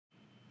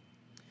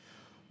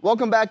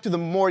Welcome back to The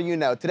More You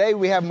Know. Today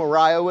we have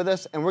Mariah with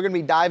us, and we're going to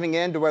be diving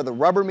into where the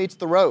rubber meets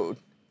the road,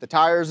 the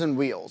tires and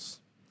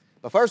wheels.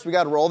 But first, we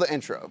got to roll the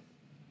intro.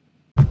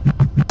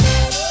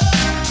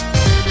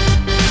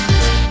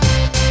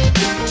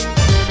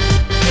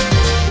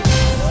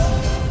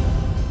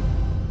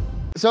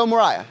 So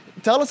Mariah,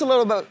 tell us a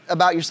little bit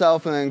about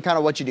yourself and kind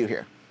of what you do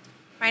here.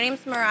 My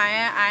name's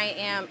Mariah. I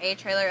am a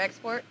trailer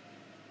expert.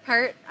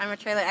 I'm a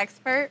trailer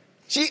expert.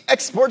 She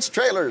exports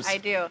trailers. I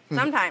do.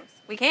 Sometimes.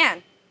 We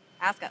can.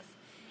 Ask us.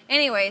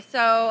 Anyway,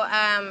 so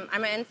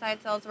I'm an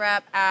inside sales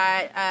rep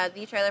at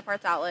the Trailer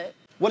Parts Outlet.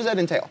 What does that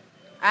entail?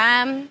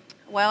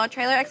 Well, a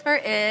trailer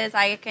expert is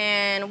I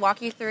can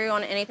walk you through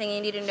on anything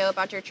you need to know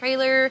about your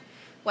trailer,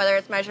 whether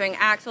it's measuring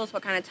axles,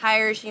 what kind of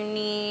tires you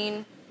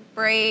need,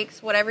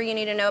 brakes, whatever you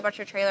need to know about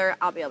your trailer,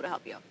 I'll be able to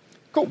help you.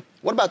 Cool.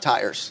 What about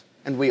tires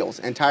and wheels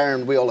and tire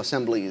and wheel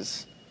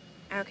assemblies?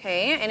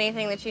 Okay,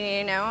 anything that you need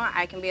to know,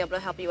 I can be able to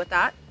help you with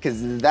that.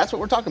 Because that's what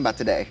we're talking about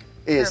today,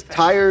 is Perfect.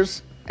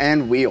 Tires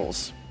and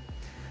wheels.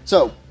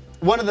 So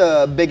one of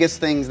the biggest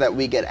things that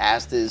we get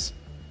asked is,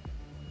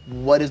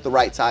 what is the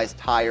right size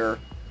tire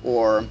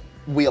or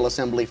wheel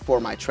assembly for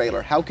my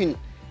trailer? How can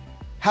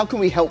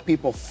we help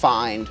people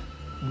find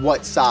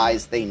what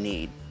size they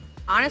need?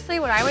 Honestly,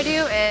 what I would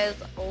do is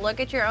look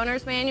at your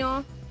owner's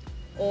manual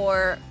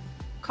or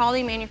call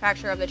the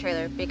manufacturer of the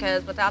trailer,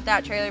 because without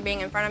that trailer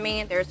being in front of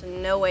me, there's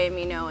no way of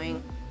me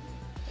knowing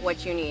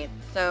what you need.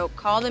 So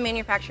call the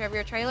manufacturer of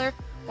your trailer.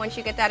 Once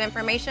you get that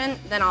information,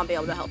 then I'll be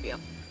able to help you.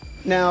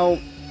 Now,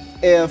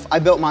 if I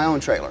built my own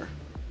trailer,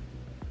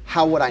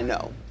 how would I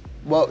know?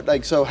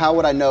 So how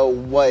would I know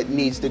what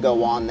needs to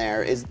go on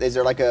there? Is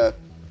there like a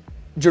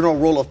general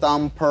rule of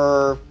thumb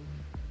per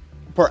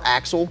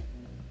axle?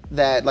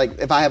 That, like,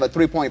 if I have a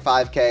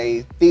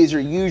 3.5K, these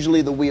are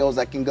usually the wheels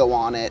that can go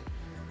on it,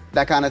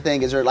 that kind of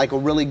thing. Is there like a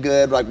really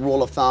good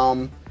rule of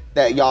thumb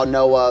that y'all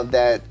know of,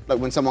 that like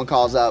when someone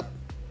calls up,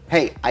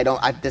 hey, I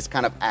have this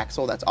kind of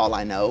axle, that's all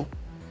I know?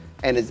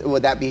 And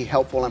would that be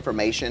helpful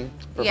information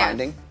for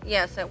finding?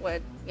 Yes, it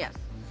would. Yes.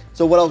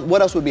 So what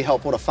else would be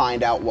helpful to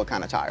find out what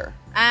kind of tire?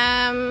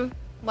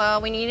 Well,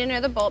 we need to know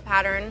the bolt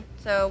pattern.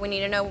 So we need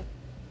to know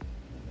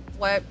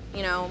what,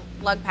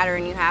 lug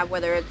pattern you have,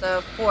 whether it's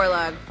a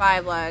 4-lug,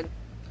 5-lug.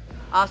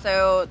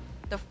 Also,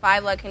 the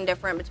 5-lug can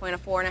differ between a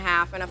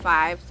 4.5 and a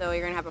 5. So you're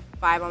going to have a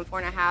 5 on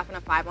 4.5 and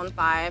a 5 on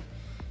 5.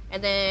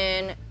 And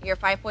then your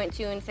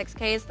 5.2 and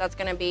 6Ks, that's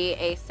going to be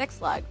a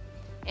 6-lug.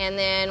 And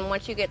then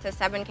once you get to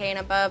 7K and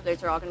above,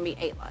 those are all going to be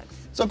 8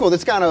 lugs. So cool.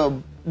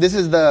 This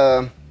is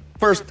the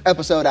first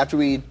episode after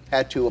we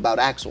had two about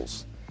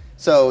axles.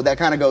 So that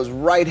kind of goes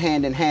right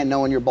hand in hand,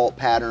 knowing your bolt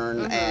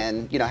pattern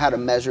and how to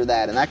measure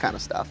that and that kind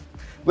of stuff.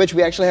 Which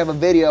we actually have a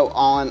video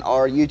on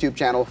our YouTube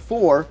channel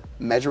for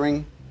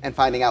measuring and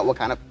finding out what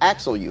kind of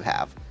axle you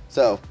have.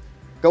 So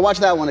go watch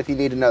that one if you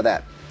need to know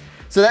that.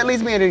 So that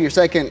leads me into your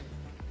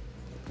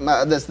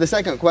the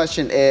second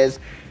question is,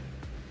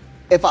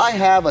 if I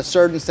have a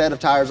certain set of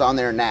tires on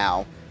there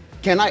now,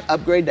 can I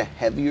upgrade to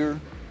heavier,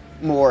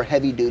 more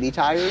heavy-duty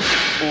tires,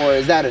 or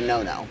is that a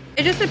no-no?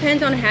 It just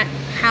depends on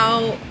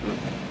how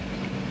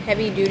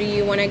heavy-duty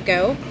you want to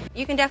go.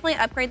 You can definitely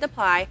upgrade the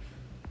ply.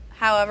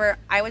 However,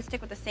 I would stick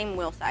with the same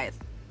wheel size.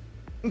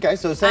 Okay,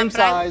 so same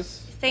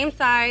size. Same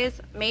size.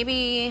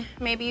 Maybe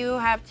you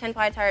have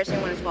 10-ply tires and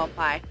you want a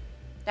 12-ply.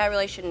 That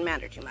really shouldn't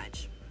matter too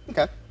much.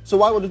 Okay, so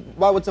why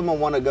would someone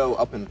want to go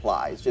up in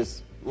plies?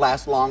 Just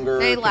last longer?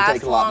 They last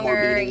take a lot longer.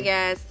 More beating?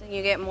 Yes,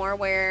 you get more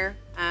wear.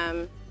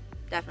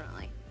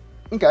 Definitely.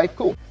 Okay,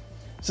 cool.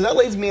 So that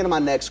leads me into my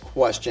next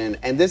question,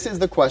 and this is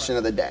the question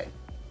of the day.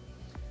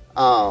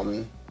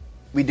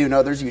 We do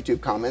know there's YouTube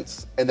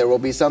comments, and there will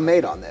be some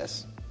made on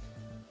this.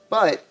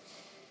 But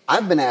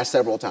I've been asked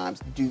several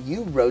times, do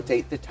you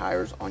rotate the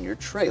tires on your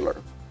trailer?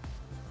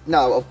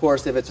 No, of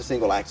course, if it's a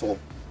single axle,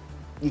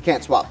 you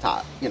can't swap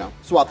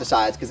the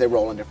sides because they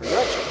roll in different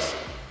directions.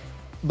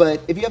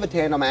 But if you have a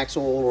tandem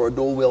axle or a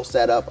dual wheel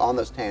setup on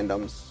those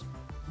tandems,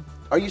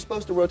 are you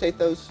supposed to rotate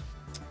those?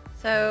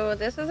 So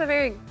this is a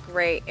very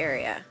gray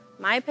area.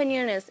 My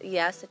opinion is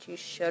yes, that you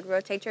should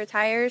rotate your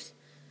tires.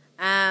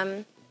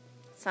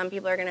 Some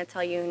people are going to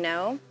tell you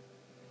no.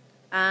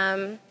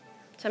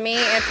 To me,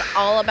 it's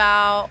all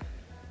about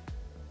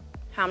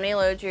how many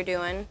loads you're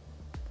doing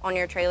on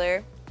your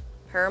trailer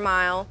per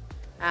mile.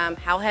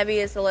 How heavy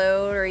is the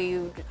load? Are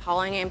you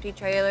hauling an empty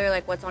trailer?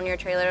 Like, what's on your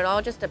trailer? It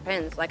all just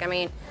depends.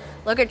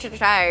 Look at your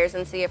tires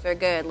and see if they're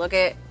good. Look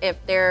at if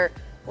they're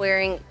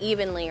wearing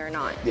evenly or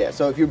not. Yeah,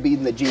 so if you're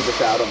beating the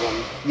Jeebus out of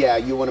them, yeah,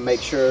 you want to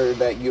make sure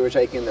that you're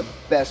taking the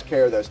best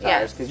care of those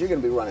tires, because you're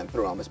going to be running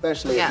through them,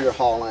 especially if you're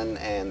hauling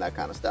and that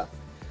kind of stuff.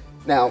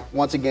 Now,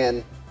 once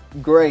again,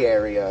 gray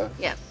area.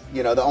 Yes.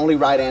 The only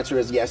right answer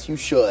is yes, you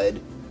should,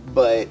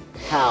 but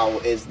how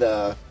is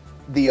the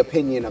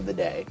opinion of the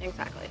day.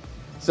 Exactly.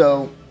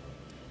 So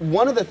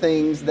one of the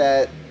things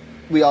that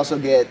we also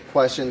get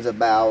questions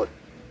about,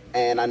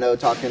 and I know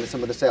talking to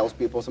some of the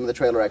salespeople, some of the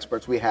trailer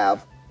experts we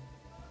have,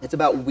 it's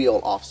about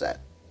wheel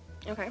offset.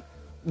 Okay.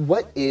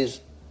 What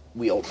is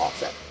wheel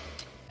offset?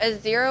 a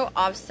zero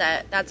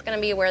offset, that's going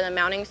to be where the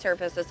mounting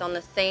surface is on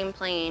the same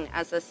plane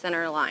as the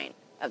center line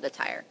of the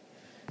tire.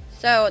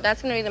 So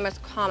that's going to be the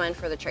most common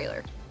for the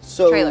trailers.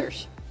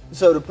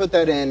 So to put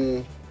that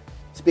in,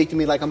 speak to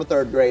me like I'm a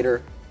third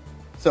grader.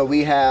 So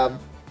we have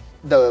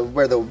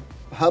where the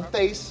hub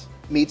face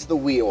meets the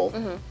wheel.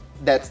 Mm-hmm.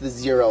 That's the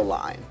zero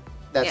line.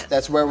 Yes.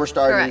 That's where we're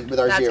starting Correct. with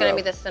our that's zero. That's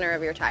going to be the center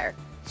of your tire.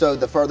 So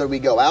the further we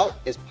go out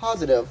is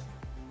positive.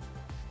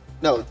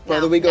 No, the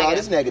further we go out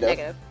is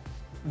negative.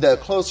 The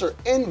closer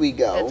in we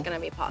go, it's going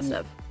to be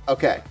positive.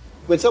 Okay.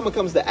 When someone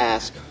comes to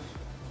ask,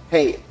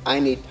 hey, I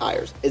need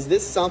tires, is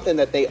this something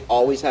that they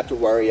always have to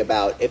worry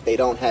about if they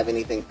don't have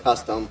anything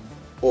custom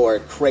or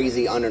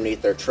crazy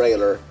underneath their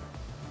trailer?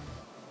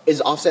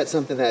 Is offset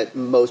something that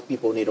most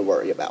people need to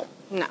worry about?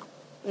 No.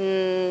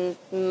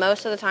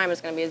 Most of the time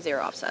it's going to be a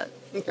zero offset.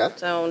 Okay.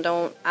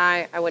 So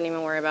I wouldn't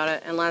even worry about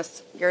it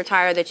unless your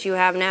tire that you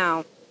have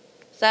now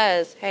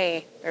says,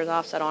 hey, there's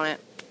offset on it.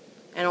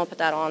 And I'll put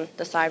that on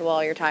the sidewall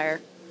of your tire.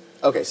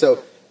 Okay,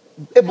 so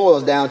it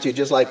boils down to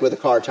just like with a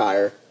car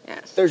tire.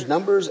 Yes. There's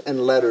numbers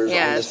and letters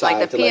on the side.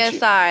 Like the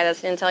PSI,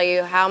 that's going to tell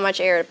you how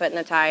much air to put in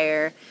the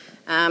tire.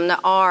 The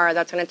R,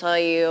 that's going to tell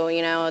you,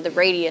 the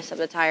radius of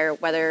the tire,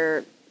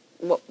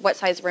 what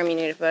size rim you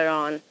need to put it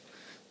on.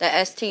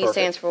 The ST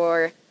stands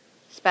for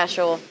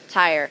special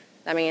tire.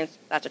 That means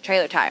that's a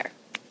trailer tire.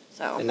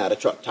 So. And not a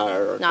truck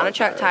tire. Not a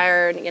truck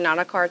tire, not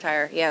a car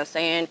tire. Yes,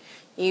 and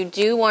you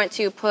do want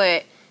to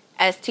put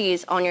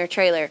STs on your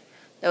trailer.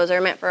 Those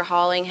are meant for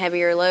hauling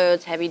heavier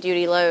loads, heavy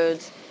duty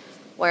loads,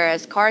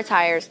 whereas car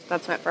tires,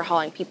 that's meant for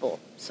hauling people.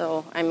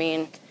 So,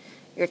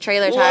 your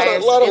trailer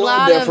tires, a lot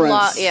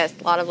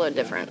of load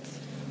difference.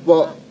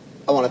 Well,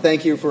 I want to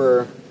thank you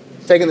for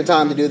taking the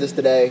time to do this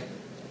today.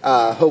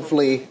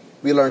 Hopefully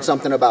we learned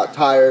something about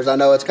tires. I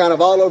know it's kind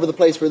of all over the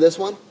place for this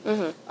one.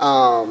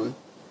 Mm-hmm.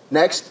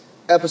 Next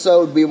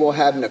episode, we will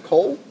have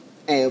Nicole,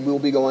 and we'll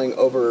be going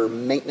over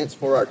maintenance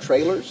for our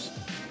trailers.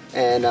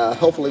 And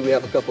hopefully we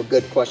have a couple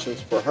good questions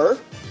for her.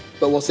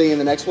 But we'll see you in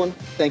the next one.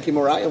 Thank you,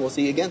 Mariah, and we'll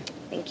see you again.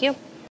 Thank you.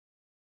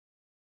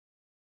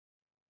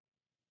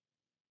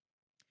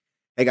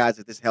 Hey guys,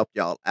 if this helped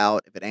y'all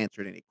out, if it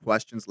answered any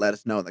questions, let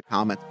us know in the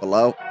comments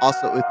below.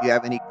 Also, if you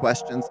have any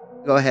questions,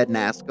 go ahead and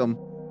ask them.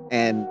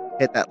 And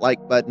hit that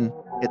like button,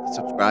 hit the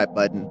subscribe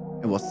button,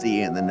 and we'll see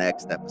you in the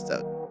next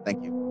episode.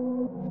 Thank you.